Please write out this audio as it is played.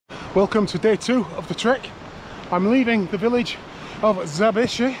Welcome to day 2 of the trek. I'm leaving the village of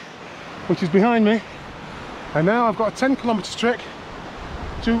Zhabeshi, which is behind me, and now I've got a 10 km trek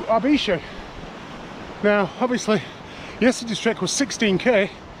to Adishi. Now obviously yesterday's trek was 16k,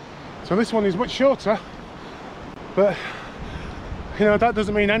 so this one is much shorter, but you know, that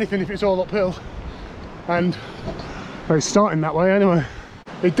doesn't mean anything if it's all uphill, and it's starting that way anyway.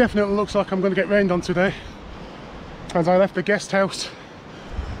 It definitely looks like I'm going to get rained on today. As I left the guest house,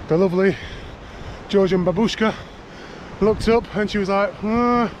 the lovely Georgian babushka looked up and she was like,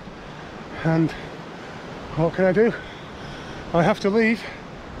 and what can I do? I have to leave.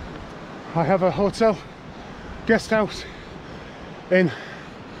 I have a hotel guest house in,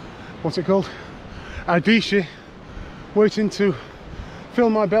 what's it called, Adishi, waiting to fill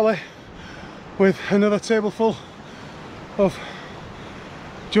my belly with another table full of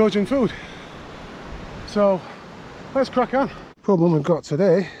Georgian food. So let's crack on. Problem we've got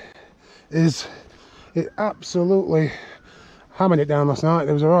today is it absolutely hammered it down last night.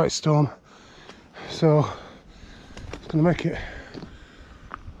 There was a right storm, so it's going to make it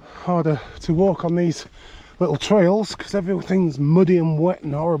harder to walk on these little trails because everything's muddy and wet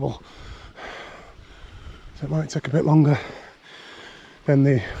and horrible. So it might take a bit longer than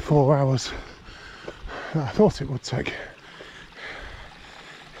the 4 hours that I thought it would take.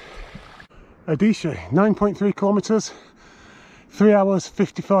 Adishi, 9.3 kilometers, 3 hours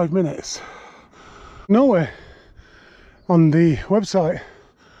 55 minutes. Nowhere on the website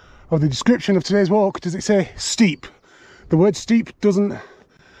or the description of today's walk does it say steep. The word steep doesn't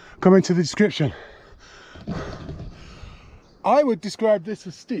come into the description. I would describe this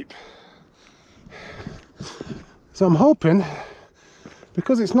as steep. So I'm hoping,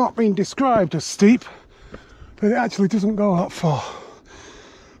 because it's not been described as steep, that it actually doesn't go that far.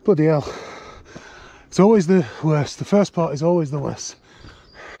 Bloody hell. It's always the worst. The first part is always the worst.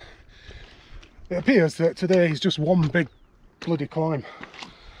 It appears that today is just one big bloody climb.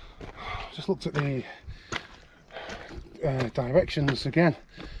 Just looked at the directions again,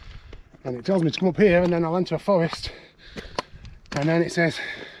 and it tells me to come up here and then I'll enter a forest, and then it says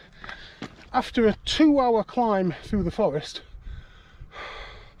after a 2-hour climb through the forest,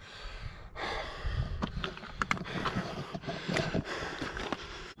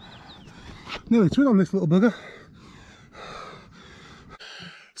 nearly twin on this little bugger.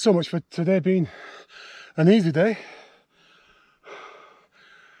 So much for today being an easy day.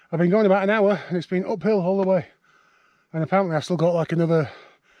 I've been going about an hour and it's been uphill all the way, and apparently I've still got like another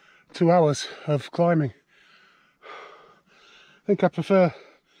 2 hours of climbing. I think I prefer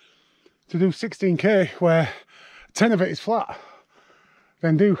to do 16k where 10 of it is flat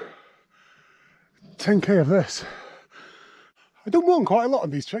than do 10k of this. I don't want quite a lot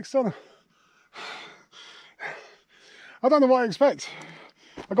on these treks, don't I? I don't know what I expect.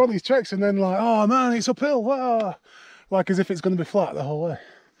 I go on these treks and then like, oh man, it's uphill, wow. Like as if it's going to be flat the whole way.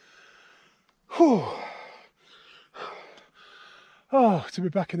 Whew. Oh, to be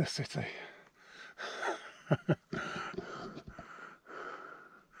back in the city.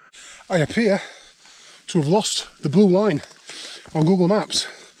 I appear to have lost the blue line on Google Maps.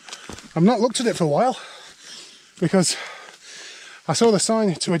 I've not looked at it for a while because I saw the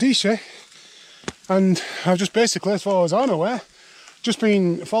sign to Adishi, and I've just basically, as far as I'm aware, just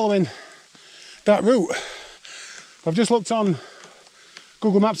been following that route. I've just looked on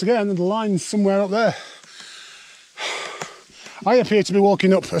Google Maps again and the line's somewhere up there. I appear to be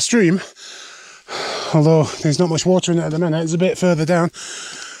walking up a stream, although there's not much water in it at the minute. It's a bit further down.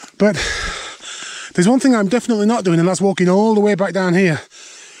 But there's one thing I'm definitely not doing, and that's walking all the way back down here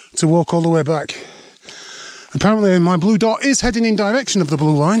to walk all the way back. Apparently my blue dot is heading in direction of the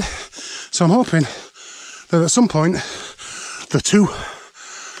blue line, so I'm hoping that at some point the two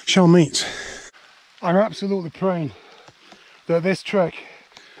shall meet. I'm absolutely praying that this trek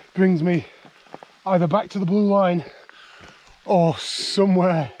brings me either back to the blue line or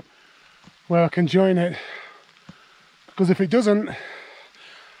somewhere where I can join it, because if it doesn't,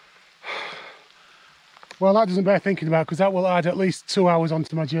 well, that doesn't bear thinking about, because that will add at least 2 hours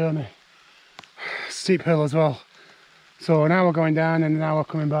onto my journey. Steep hill as well, so an hour going down and an hour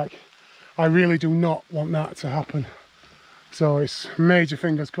coming back. I really do not want that to happen, so it's major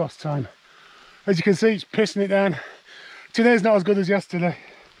fingers crossed time. As you can see, it's pissing it down. Today's not as good as yesterday.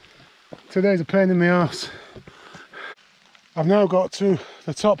 Today's a pain in the arse. I've now got to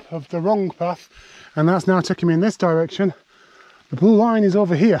the top of the wrong path, and that's now taking me in this direction. The blue line is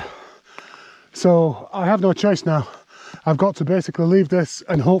over here, so I have no choice now. I've got to basically leave this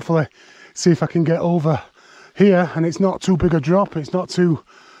and hopefully see if I can get over here, and it's not too big a drop, it's not too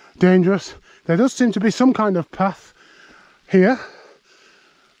dangerous. There does seem to be some kind of path here,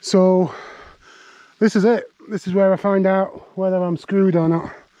 So this is it. This is where I find out whether I'm screwed or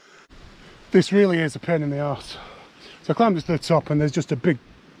not. This really is a pain in the arse. So I climbed to the top and there's just a big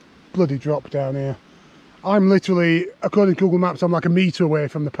bloody drop down here. I'm literally, according to Google Maps, I'm like a metre away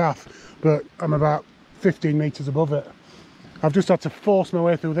from the path, but I'm about 15 metres above it. I've just had to force my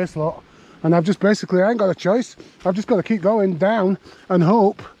way through this lot, and I've just basically, I ain't got a choice. I've just got to keep going down and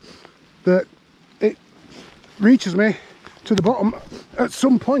hope that it reaches me to the bottom at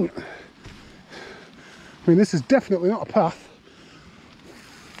some point. I mean, this is definitely not a path.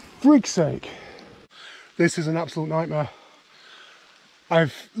 Frig's sake. This is an absolute nightmare.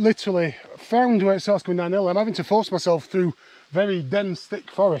 I've literally found where it starts going downhill. I'm having to force myself through very dense,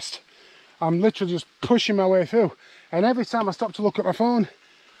 thick forest. I'm literally just pushing my way through. And every time I stop to look at my phone,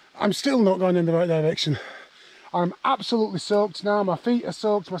 I'm still not going in the right direction. I'm absolutely soaked now. My feet are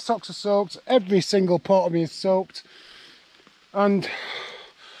soaked, my socks are soaked, every single part of me is soaked. And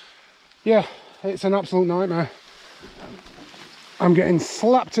yeah, it's an absolute nightmare. I'm getting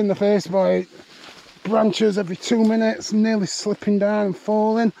slapped in the face by branches every 2 minutes, nearly slipping down and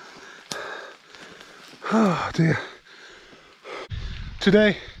falling. Oh dear.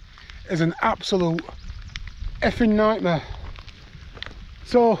 Today is an absolute effing nightmare.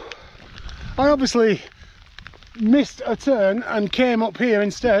 So I obviously missed a turn and came up here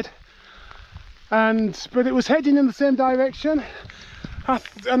instead, but it was heading in the same direction,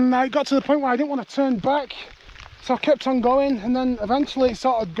 and I got to the point where I didn't want to turn back, so I kept on going, and then eventually it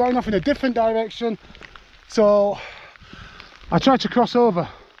started going off in a different direction. So I tried to cross over,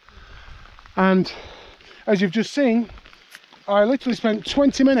 and as you've just seen, I literally spent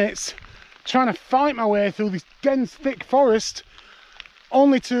 20 minutes trying to fight my way through this dense, thick forest,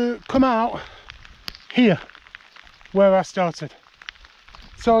 only to come out here where I started.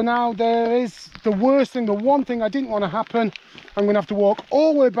 So now there is the worst thing, the one thing I didn't want to happen. I'm going to have to walk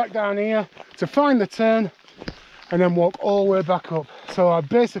all the way back down here to find the turn, and then walk all the way back up. So I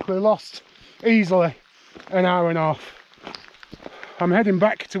basically lost easily an hour and a half. I'm heading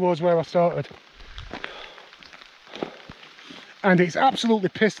back towards where I started, and it's absolutely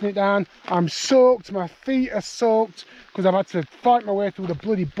pissing it down. I'm soaked, my feet are soaked because I've had to fight my way through the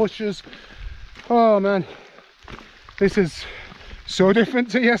bloody bushes. Oh man, this is so different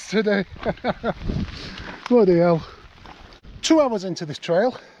to yesterday. Bloody hell. 2 hours into this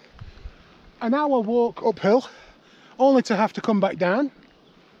trail, an hour walk uphill, only to have to come back down.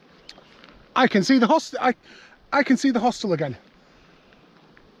 I can see the hostel. I can see the hostel again.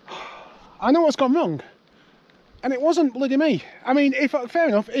 I know what's gone wrong, and it wasn't bloody me. I mean, fair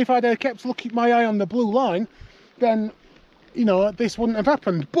enough, if I'd kept looking my eye on the blue line, then, you know, this wouldn't have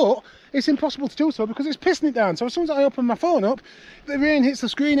happened. But it's impossible to do so because it's pissing it down. So as soon as I open my phone up, the rain hits the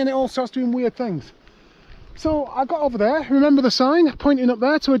screen and it all starts doing weird things. So I got over there, remember the sign pointing up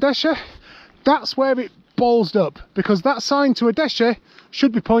there to Adishi? That's where it ballsed up, because that sign to Adishi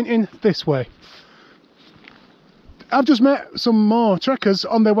should be pointing this way. I've just met some more trekkers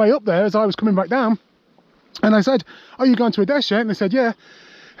on their way up there as I was coming back down, and I said, "Are you going to Adishi?" And they said, "Yeah."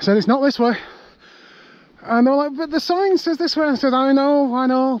 I said, "It's not this way." And they were like, "But the sign says this way." And I said, I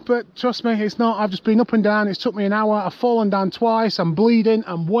know, but trust me, it's not. I've just been up and down. It's took me an hour. I've fallen down twice. I'm bleeding.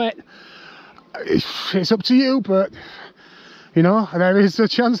 I'm wet. It's up to you, but, you know, there is a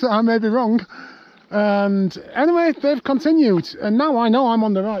chance that I may be wrong. And anyway, they've continued, and now I know I'm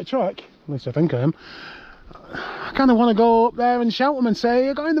on the right track. At least I think I am. I kind of want to go up there and shout them and say,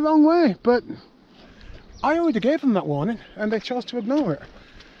 "You're going the wrong way," but I already gave them that warning and they chose to ignore it.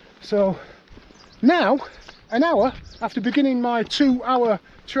 So now, an hour after beginning my 2 hour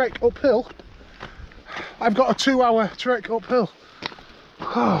trek uphill, I've got a 2 hour trek uphill.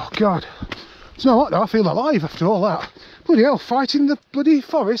 Oh God. Do you know what though? I feel alive after all that. Bloody hell, fighting the bloody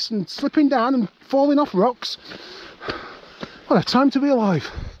forest and slipping down and falling off rocks. What a time to be alive.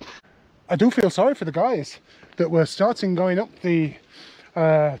 I do feel sorry for the guys that were starting going up the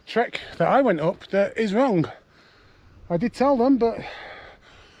trek that I went up that is wrong. I did tell them, but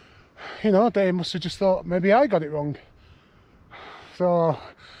you know, they must have just thought maybe I got it wrong. So,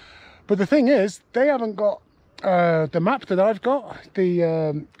 but the thing is, they haven't got the map that I've got,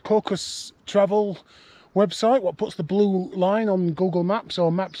 the Caucasus travel website, what puts the blue line on Google Maps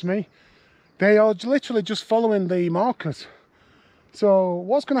or Maps Me. They are literally just following the markers. So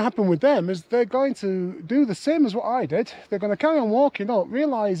what's going to happen with them is they're going to do the same as what I did. They're going to carry on walking up,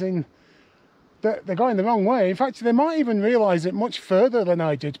 realising that they're going the wrong way. In fact, they might even realise it much further than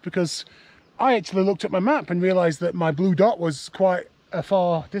I did, because I actually looked at my map and realised that my blue dot was quite a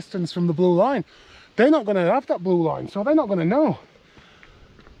far distance from the blue line. They're not going to have that blue line, so they're not going to know.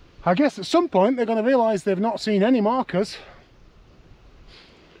 I guess at some point they're going to realise they've not seen any markers,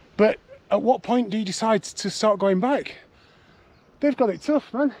 But at what point do you decide to start going back? They've got it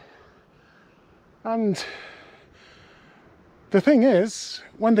tough, man. And the thing is,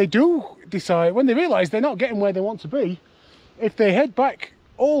 when they do decide, when they realise they're not getting where they want to be, if they head back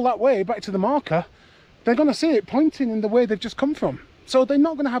all that way, back to the marker, they're going to see it pointing in the way they've just come from. So they're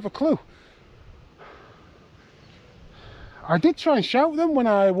not going to have a clue. I did try and shout them when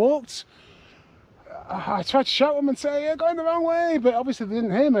I walked. I tried to shout them and say, you're going the wrong way, but obviously they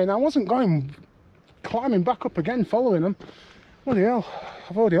didn't hear me, and I wasn't going climbing back up again, following them. Bloody hell,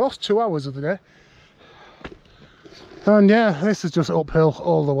 I've already lost 2 hours of the day. And yeah, this is just uphill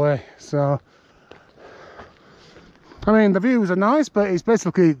all the way, so I mean, the views are nice, but it's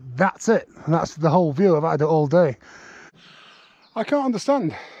basically, that's it. That's the whole view. I've had it all day. I can't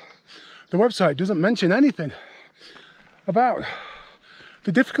understand. The website doesn't mention anything about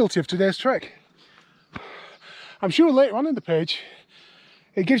the difficulty of today's trek. I'm sure later on in the page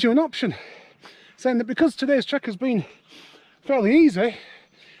it gives you an option saying that because today's trek has been fairly easy,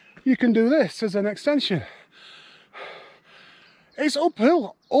 you can do this as an extension. It's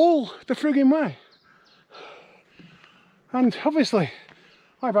uphill all the frigging way, and obviously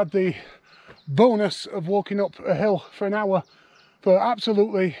I've had the bonus of walking up a hill for an hour for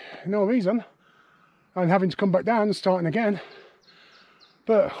absolutely no reason and having to come back down and starting again.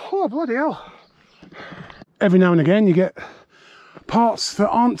 But oh bloody hell, every now and again you get parts that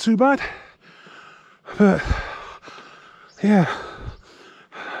aren't too bad, but yeah,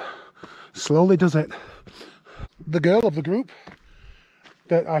 slowly does it. The girl of the group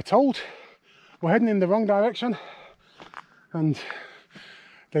that I told were heading in the wrong direction and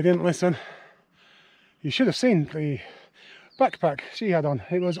they didn't listen. You should have seen the backpack she had on.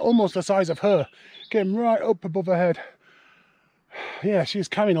 It was almost the size of her, came right up above her head. Yeah, she's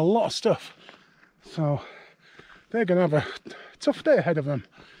carrying a lot of stuff, so they're gonna have a tough day ahead of them.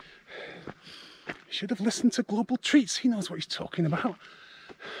 Should have listened to Global Treats. He knows what he's talking about.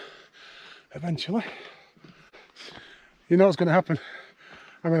 Eventually, you know what's going to happen.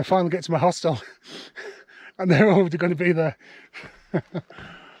 I'm going to finally get to my hostel and they're already going to be there.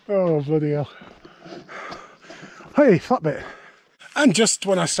 Oh bloody hell. Hey, flat bit. And just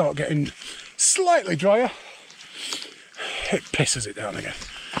when I start getting slightly drier, it pisses it down again.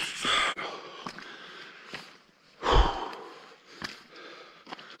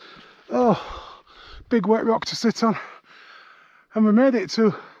 Oh, big wet rock to sit on. And we made it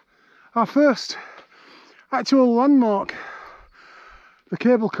to our first actual landmark, the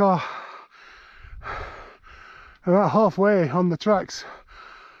cable car. About halfway on the tracks,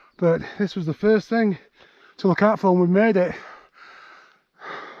 but this was the first thing to look out for, and we made it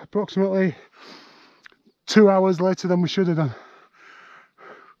approximately 2 hours later than we should have done.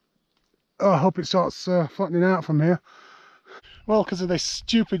 Oh, I hope it starts flattening out from here. Well, because of this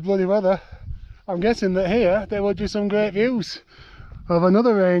stupid bloody weather, I'm guessing that here there would be some great views of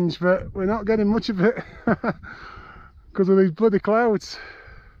another range, but we're not getting much of it because of these bloody clouds.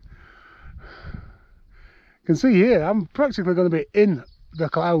 You can see here, I'm practically going to be in the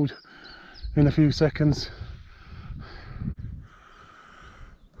cloud in a few seconds.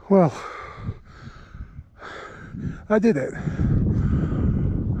 Well, I did it.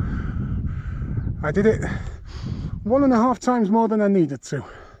 I did it 1.5 times more than I needed to,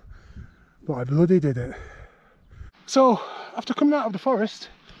 but I bloody did it. So, after coming out of the forest,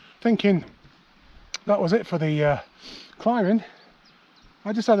 thinking that was it for the climbing,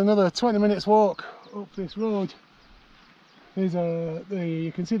 I just had another 20 minutes walk up this road. There's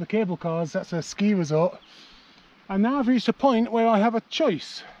you can see the cable cars, that's a ski resort. And now I've reached a point where I have a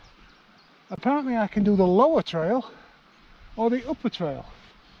choice. Apparently I can do the lower trail or the upper trail.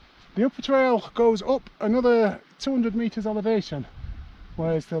 The upper trail goes up another 200 meters elevation,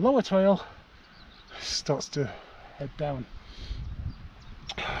 whereas the lower trail starts to head down.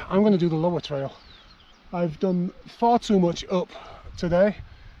 I'm going to do the lower trail. I've done far too much up today,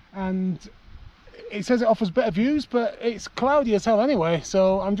 and it says it offers better views, but it's cloudy as hell anyway,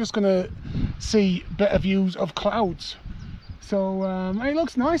 so I'm just going to see better views of clouds. So it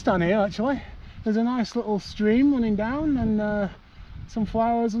looks nice down here actually. There's a nice little stream running down and some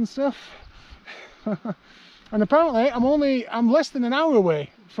flowers and stuff. And apparently I'm less than an hour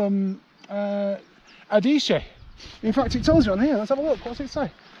away from Adishi. In fact, it tells you on here. Let's have a look. What's it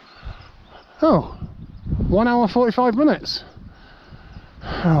say? Oh, 1 hour 45 minutes.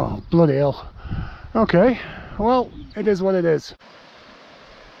 Oh, bloody hell. Okay, well, it is what it is.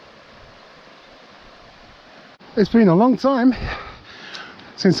 It's been a long time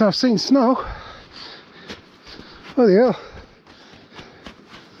since I've seen snow. Bloody hell.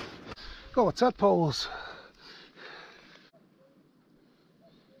 Oh, tadpoles.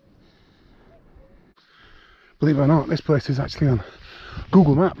 Believe it or not, this place is actually on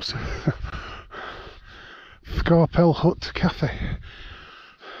Google Maps. Scarpel Hut Cafe.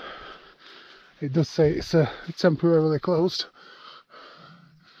 It does say it's temporarily closed.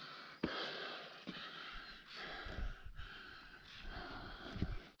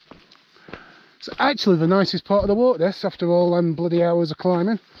 It's actually the nicest part of the walk, this, after all them bloody hours of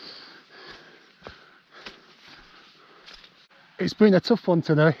climbing. It's been a tough one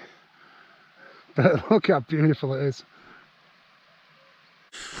today, but look how beautiful it is.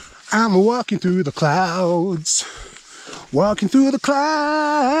 I'm walking through the clouds, walking through the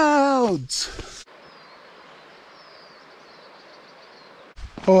clouds.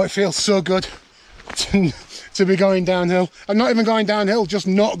 Oh, it feels so good to be going downhill. I'm not even going downhill, just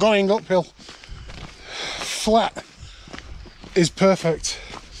not going uphill. Flat is perfect.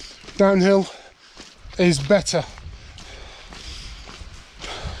 Downhill is better.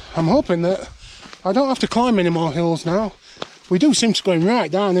 I'm hoping that I don't have to climb any more hills now. We do seem to be going right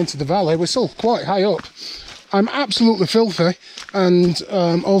down into the valley. We're still quite high up. I'm absolutely filthy and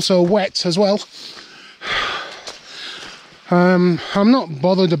also wet as well. I'm not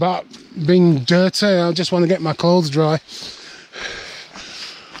bothered about being dirty. I just want to get my clothes dry.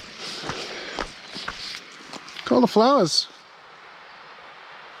 Look at all the flowers.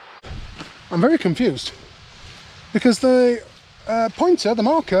 I'm very confused because the pointer, the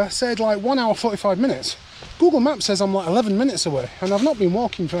marker, said like 1 hour 45 minutes. Google Maps says I'm like 11 minutes away and I've not been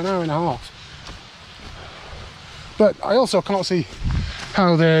walking for an hour and a half. But I also can't see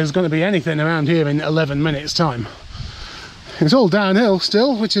how there's going to be anything around here in 11 minutes time. It's all downhill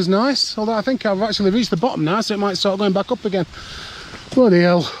still, which is nice, although I think I've actually reached the bottom now, so it might start going back up again. Bloody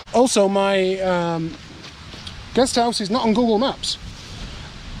hell. Also, my guest house is not on Google Maps,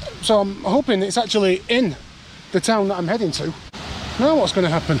 so I'm hoping it's actually in the town that I'm heading to. Now what's going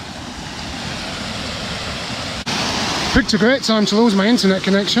to happen? Picked a great time to lose my internet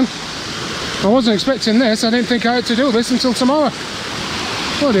connection. I wasn't expecting this. I didn't think I had to do this until tomorrow.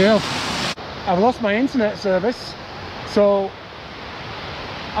 Bloody hell. I've lost my internet service, so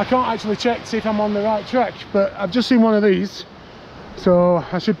I can't actually check to see if I'm on the right track, but I've just seen one of these, so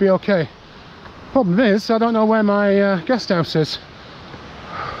I should be okay. Problem is, I don't know where my guest house is.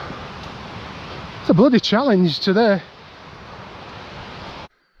 It's a bloody challenge today.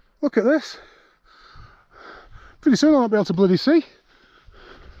 Look at this. Pretty soon I'll not be able to bloody see.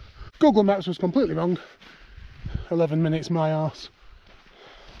 Google Maps was completely wrong. 11 minutes my arse.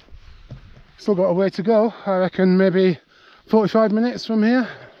 Still got a way to go. I reckon maybe 45 minutes from here.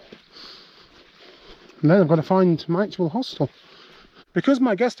 And then I've got to find my actual hostel. Because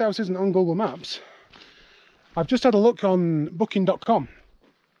my guest house isn't on Google Maps, I've just had a look on booking.com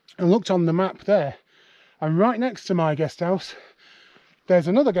and looked on the map there. And right next to my guest house, there's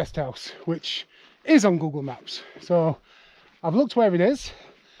another guest house, which is on Google Maps. So I've looked where it is,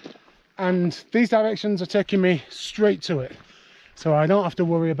 and these directions are taking me straight to it. So I don't have to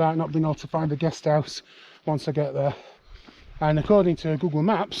worry about not being able to find a guest house once I get there. And according to Google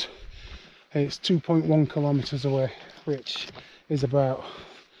Maps, it's 2.1 kilometers away, which is about,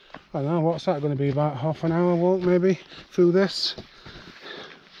 I don't know, what's that going to be, about half an hour walk maybe through this.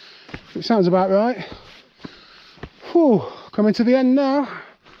 It sounds about right. Whew, coming to the end now.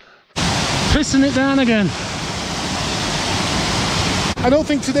 Pissing it down again. I don't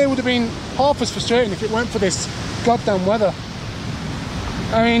think today would have been half as frustrating if it weren't for this goddamn weather.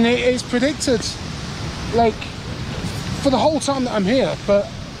 I mean, it's predicted, like, for the whole time that I'm here, but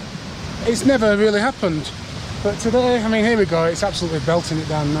it's never really happened. But today, I mean, here we go, it's absolutely belting it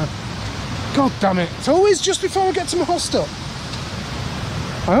down now. God damn it, it's always just before I get to my hostel.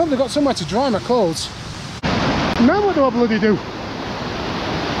 I hope they've got somewhere to dry my clothes. Now what do I bloody do?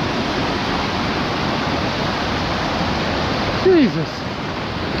 Jesus.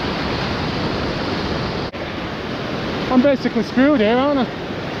 I'm basically screwed here, aren't I?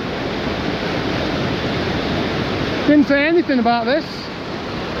 Didn't say anything about this.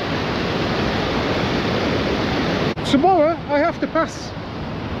 Tomorrow I have to pass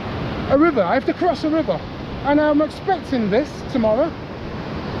a river, I have to cross a river. And I'm expecting this tomorrow.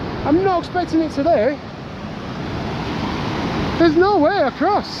 I'm not expecting it today. There's no way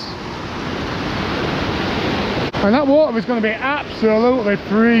across. And that water is going to be absolutely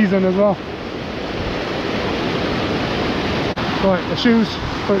freezing as well. Right, the shoes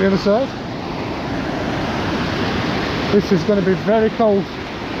put the other side. This is going to be very cold.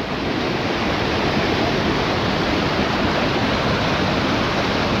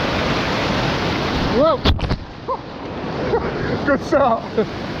 Whoa! Good start.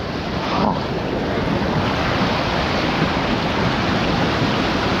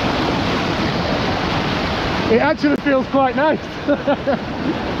 It actually feels quite nice.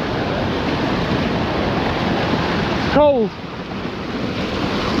 It's cold.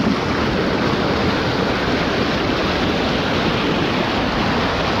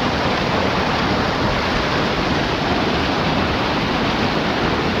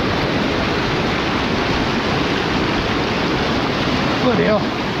 Bloody hell.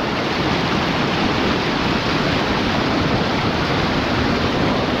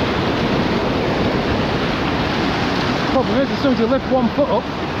 Problem is, as soon as you lift one foot up,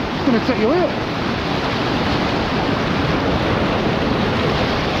 it's going to take you out.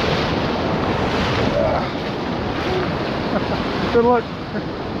 Good luck.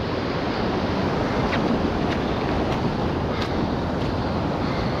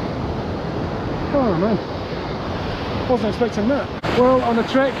 Oh man, wasn't expecting that. Well, on a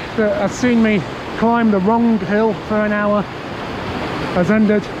trek that has seen me climb the wrong hill for an hour has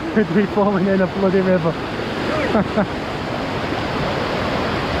ended with me falling in a bloody river.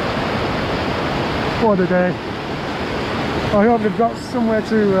 What a day. I hope they've got somewhere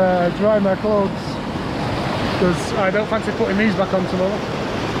to dry my clothes, because I don't fancy putting these back on tomorrow.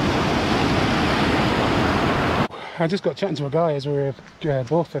 I just got chatting to a guy as we were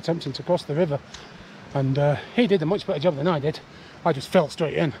both attempting to cross the river, and he did a much better job than I did. I just fell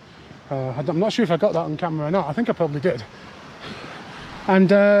straight in. I'm not sure if I got that on camera or not. I think I probably did.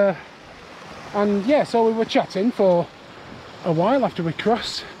 And yeah, so we were chatting for a while after we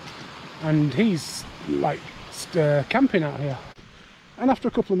crossed, and he's like camping out here. And after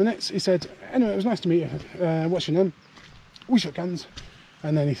a couple of minutes he said, anyway, it was nice to meet you, what's your name? We shook hands,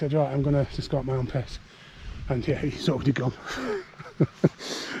 and then he said, right, I'm gonna just go at my own pace. And yeah, he sort of did go.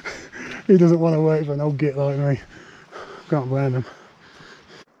 He doesn't want to wait for an old git like me. Can't blame him.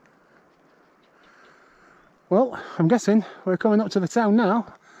 Well, I'm guessing we're coming up to the town now,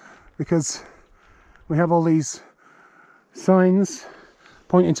 because we have all these signs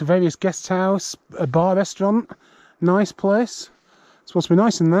pointing to various guest house, a bar, restaurant, nice place. It's supposed to be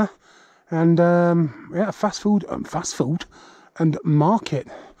nice in there, and yeah, fast food and market.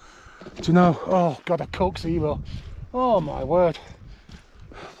 Do you know? Oh god, a Coke Zero. Oh my word!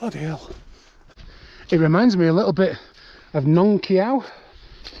 Bloody hell! It reminds me a little bit of Nong Kiao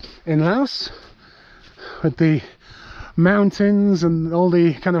in Laos, with the mountains and all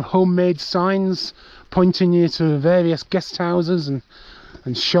the kind of homemade signs pointing you to various guest houses and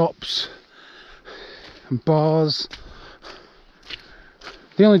shops and bars.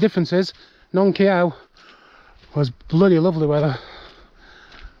 The only difference is Nong Kiao was bloody lovely weather,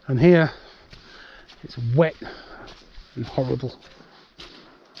 and here it's wet and horrible.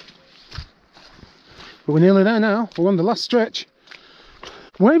 But we're nearly there now. We're on the last stretch.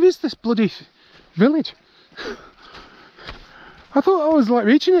 Where is this bloody village? I thought I was like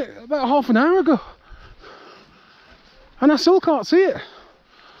reaching it about half an hour ago, and I still can't see it.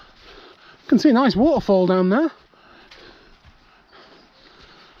 I can see a nice waterfall down there.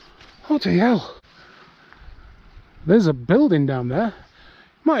 Bloody hell. There's a building down there.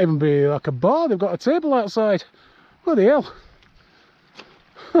 Might even be like a bar. They've got a table outside. Bloody hell.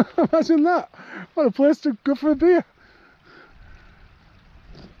 Imagine that. What a place to go for a beer.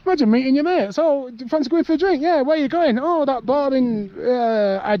 Imagine meeting your mates. Oh, do you fancy going for a drink? Yeah, where are you going? Oh, that bar in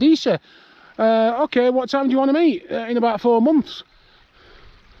Adishi. Okay, what time do you want to meet? In about 4 months.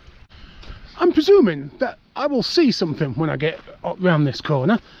 I'm presuming that I will see something when I get up round this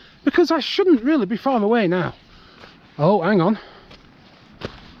corner, because I shouldn't really be far away now. Oh, hang on.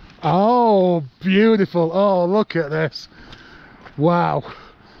 Oh, beautiful. Oh, look at this. Wow.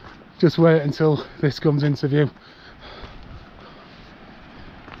 Just wait until this comes into view.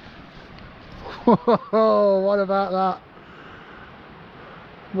 Whoa, what about that?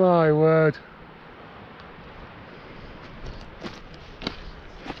 My word.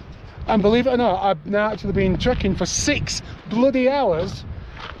 And believe it or not, I've now actually been trekking for 6 bloody hours,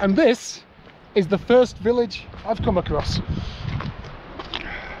 and this is the first village I've come across.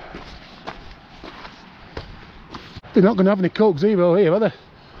 They're not going to have any Coke Zero here, are they?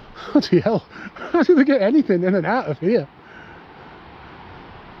 Bloody hell, how do they get anything in and out of here?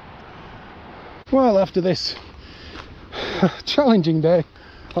 Well, after this challenging day,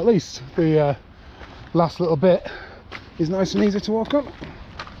 at least the last little bit is nice and easy to walk up.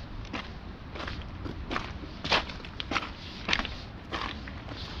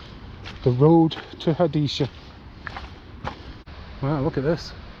 The road to Adishi. Wow, look at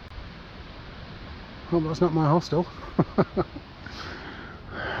this. Hope that's not my hostel.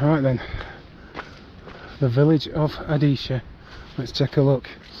 Right then, the village of Adishi. Let's take a look.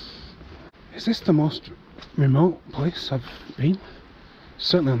 Is this the most remote place I've been?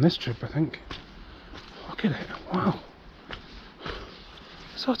 Certainly on this trip, I think. Look Look at it, wow.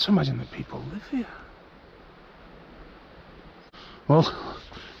 It's hard to imagine that people live here. Well,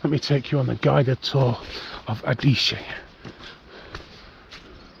 let me take you on the guided tour of Adishi.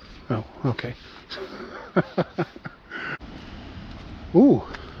 Oh, okay. Ooh,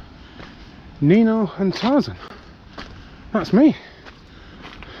 Nino and Tarzan. That's me.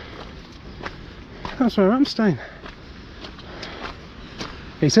 That's where I'm staying.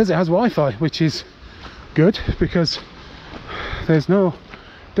 He says it has Wi-Fi, which is good because there's no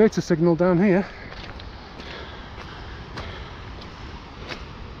data signal down here.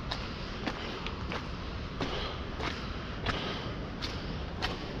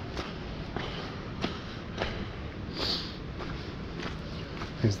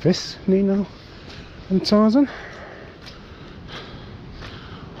 Is this Nino and Tarzan?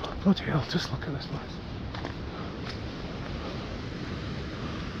 Bloody hell, just look at this place.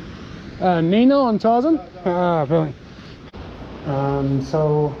 Nino and Tarzan? Ah, brilliant.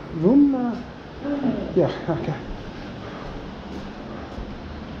 So, room? Yeah, okay.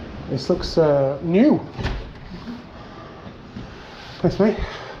 This looks new. That's me.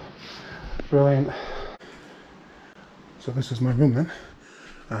 Brilliant. So this is my room then.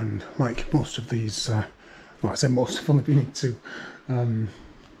 And like most of these, well I say most, I've only been in two.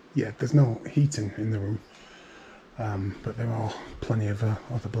 Yeah, there's no heating in the room. But there are plenty of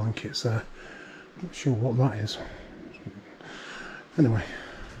other blankets there. Not sure what that is. Anyway,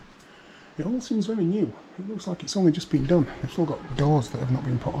 it all seems very new. It looks like it's only just been done. They've still got doors that have not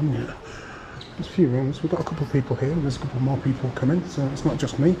been put on yet. There's a few rooms. We've got a couple of people here. There's a couple more people coming, so it's not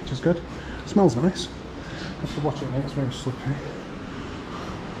just me, which is good. It smells nice. After watching it, it's very slippery.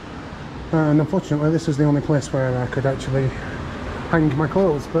 And unfortunately, this is the only place where I could actually hang my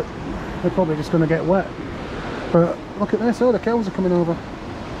clothes, but they're probably just going to get wet. But look at this, oh, the cows are coming over.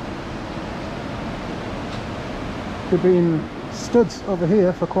 They've been stood over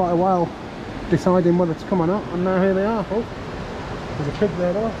here for quite a while, deciding whether to come or not, and now here they are. Oh, there's a pig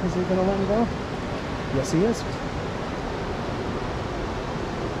there though. Is he going to let him go? Yes, he is.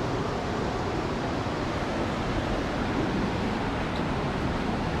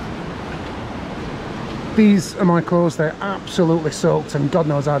 These are my clothes. They're absolutely soaked, and God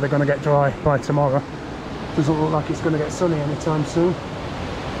knows how they're going to get dry by tomorrow. Doesn't look like it's going to get sunny anytime soon.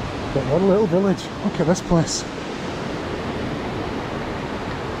 But what a little village. Look at this place.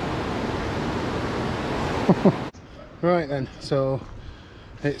 Right then, so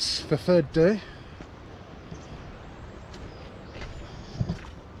it's the third day.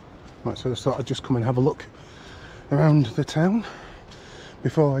 Right, so I just thought I'd just come and have a look around the town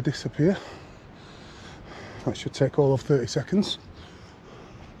before I disappear. That should take all of 30 seconds.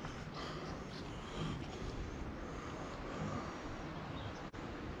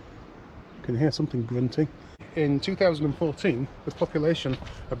 You can hear something grunting. In 2014, the population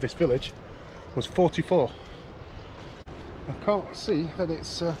of this village was 44. I can't see that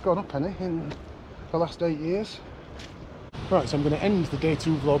it's gone up any in the last 8 years. Right, so I'm going to end the day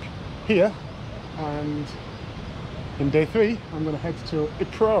 2 vlog here, and in day 3 I'm going to head to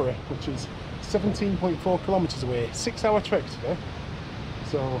Iprari, which is 17.4 kilometers away. 6-hour trek today.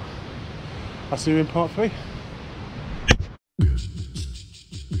 So I'll see you in part 3.